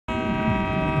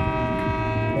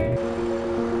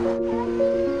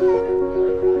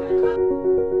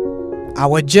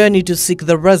Our journey to seek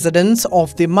the residence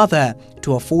of the mother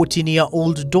to a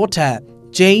 14-year-old daughter,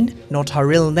 Jane, not her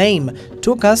real name,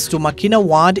 took us to Makina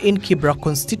Ward in Kibra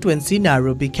constituency,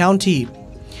 Nairobi County.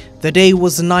 The day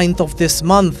was 9th of this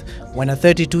month when a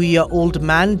 32-year-old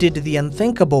man did the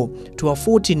unthinkable to a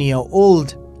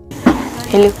 14-year-old.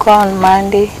 Ilikuwa on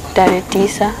Monday, tarehe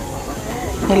 9.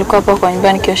 Nilikuwa hapo kwa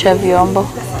nyumba nikiosha vyombo.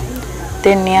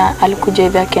 Then alikuja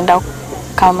hivi akaenda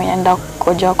kama anaenda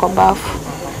kukojoa kwa bafu.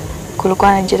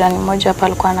 Kulikuwa na jirani mmoja hapa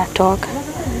alikuwa anatoka.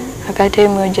 Akati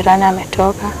huyo jirani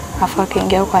ametoka, afa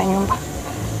akaingia kwa nyumba.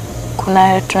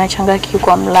 Tunachanga kitu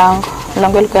kwa mlango.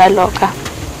 Mlango ulikuwa loka.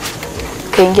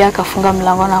 Kaingia akafunga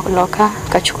mlango na kuloka,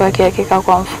 akachukua kile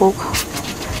kwa mfuko.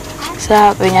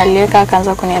 Sasa venye aliweka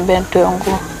akaanza kuniambia nitoe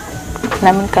nguo.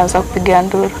 Na mimi nikaanza kupiga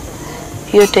nduru.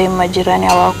 Hiyo time majirani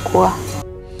hawakuwa.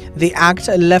 The act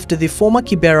left the former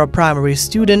Kibera primary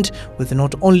student with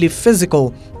not only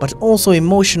physical but also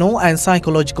emotional and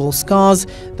psychological scars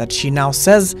that she now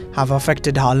says have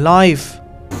affected her life.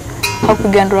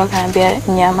 Hakupiga nduru akaniambia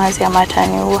nyamaza ama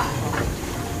ataniua.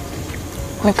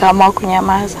 Nikaamua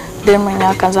kunyamaza. Then mwenye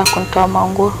akaanza kunitoa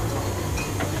manguo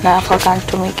na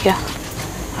akanitumikia.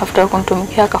 After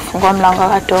kunitumikia akafungua mlango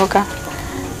akatoka.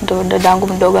 Ndo dadangu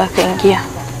mdogo akaingia.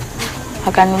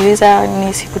 Akaniuliza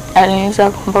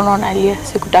aliniuliza mbona unalia,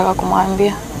 sikutaka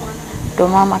kumwambia. Ndo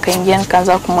mama akaingia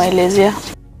nikaanza kumuelezea.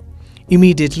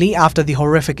 Immediately after the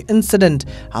horrific incident,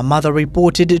 her mother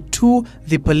reported to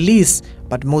the police,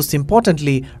 but most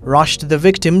importantly, rushed the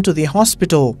victim to the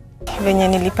hospital. Venye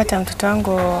nilipata mtoto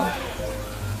wangu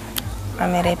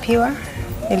amerepiwa,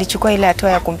 nilichukua ile hatua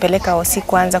ya kumpeleka hosi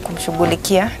kwanza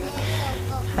kumshughulikia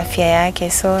afya yake.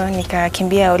 So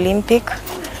nikakimbia Olympic.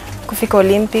 Kufika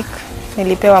Olympic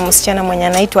nilipewa msichana mwenye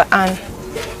anaitwa Ann.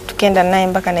 Tukaenda naye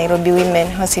mpaka Nairobi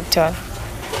Women Hospital.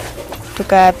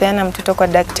 Tukapeana mtoto kwa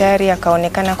daktari,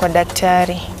 akaonekana kwa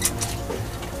daktari.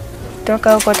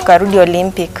 Toka huko tukarudi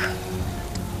Olympic.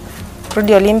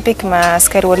 Rudi Olympic,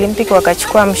 maaskari Olympic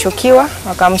wakachukua mshukiwa,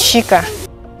 wakamshika.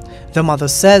 The mother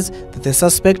says that the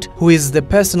suspect, who is the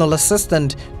personal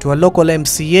assistant to a local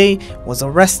MCA, was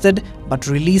arrested but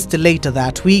released later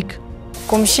that week.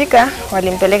 Kumshika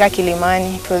walimpeleka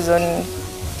Kilimani. It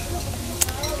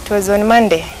was on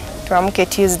Monday, tuamke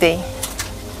Tuesday.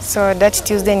 So that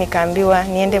Tuesday nikaambiwa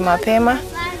niende mapema,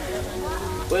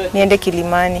 niende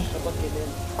Kilimani.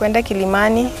 Kwenda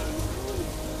Kilimani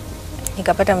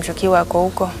nikapata mshukiwa ako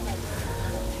huko.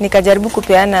 Nikajaribu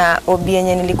kupeana OB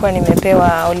yenye nilikuwa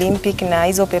nimepewa Olympic na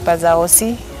hizo pepa za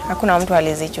OC, hakuna mtu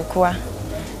alizichukua.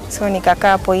 So nikakaa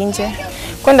hapo nje.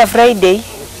 Kwenda Friday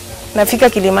nafika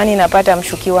Kilimani napata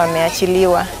mshukiwa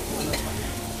ameachiliwa.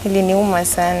 Iliniuma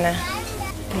sana.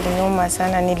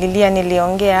 Nililia,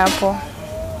 niliongea hapo.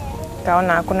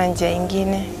 Kaona hakuna njia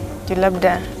nyingine.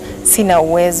 Labda sina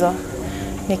uwezo.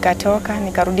 Nikatoka,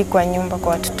 nikarudi kwa nyumba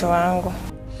kwa watoto wangu.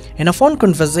 In a phone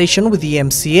conversation with the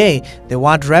MCA, the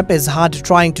ward rep is hard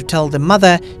trying to tell the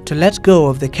mother to let go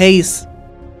of the case.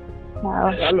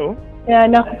 Hello? Yeah,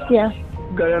 nakusikia.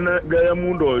 Gaya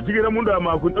mundo. Chigira mundo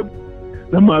amakuna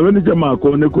na mabene chama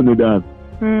kone kone dad.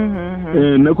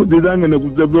 Na kudidanga na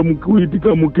kuzabwa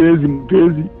mkuitika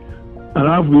mukezi.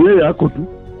 Alafu yeye yako tu.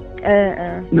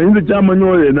 Na inze chama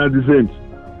nyoye na descent.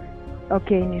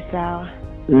 Okay, ni sawa.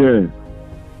 Yeah.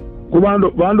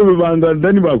 Kubando bibanga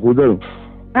ndani bakudaro.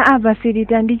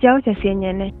 Basirita ndichao cha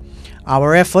sienyene.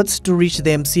 Our efforts to reach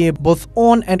the MCA both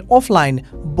on and offline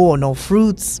bore no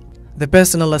fruits. The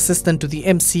personal assistant to the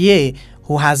MCA,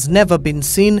 who has never been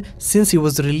seen since he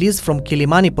was released from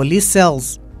Kilimani police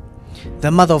cells.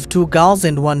 The mother of 2 girls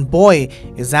and 1 boy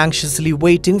is anxiously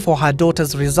waiting for her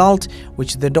daughter's result,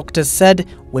 which the doctors said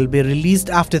will be released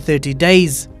after 30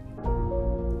 days.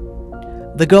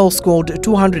 The girl scored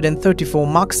 234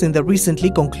 marks in the recently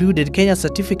concluded Kenya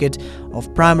Certificate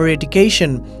of Primary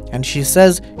Education, and she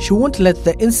says she won't let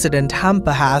the incident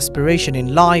hamper her aspiration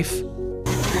in life.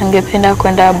 Ningependa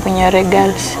kwenda Bunyore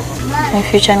Girls. In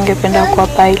future ningependa kuwa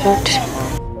pilot.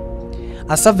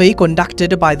 A survey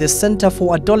conducted by the Center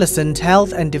for Adolescent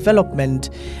Health and Development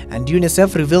and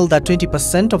UNICEF revealed that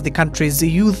 20% of the country's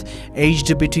youth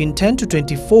aged between 10 to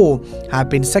 24 have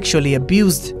been sexually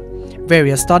abused.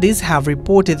 Various studies have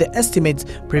reported the estimated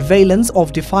prevalence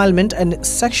of defilement and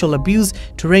sexual abuse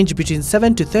to range between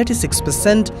 7 to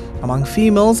 36% among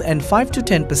females and 5 to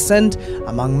 10%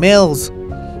 among males.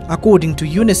 According to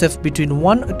UNICEF, between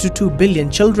 1 to 2 billion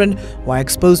children were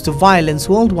exposed to violence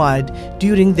worldwide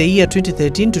during the year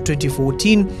 2013 to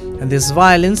 2014, and this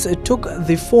violence took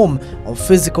the form of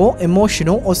physical,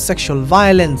 emotional, or sexual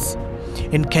violence.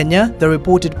 In Kenya, the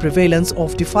reported prevalence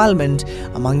of defilement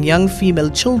among young female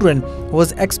children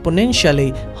was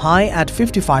exponentially high at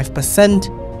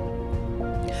 55%.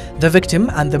 The victim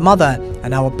and the mother are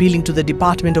now appealing to the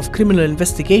Department of Criminal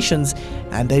Investigations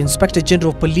and the Inspector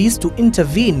General of Police to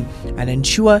intervene and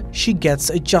ensure she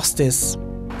gets justice.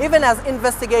 Even as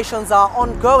investigations are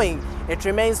ongoing, it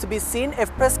remains to be seen if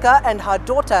Priska and her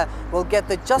daughter will get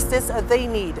the justice they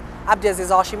need. Abdiaziz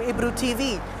Girl-Ebru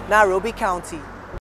TV, Nairobi County.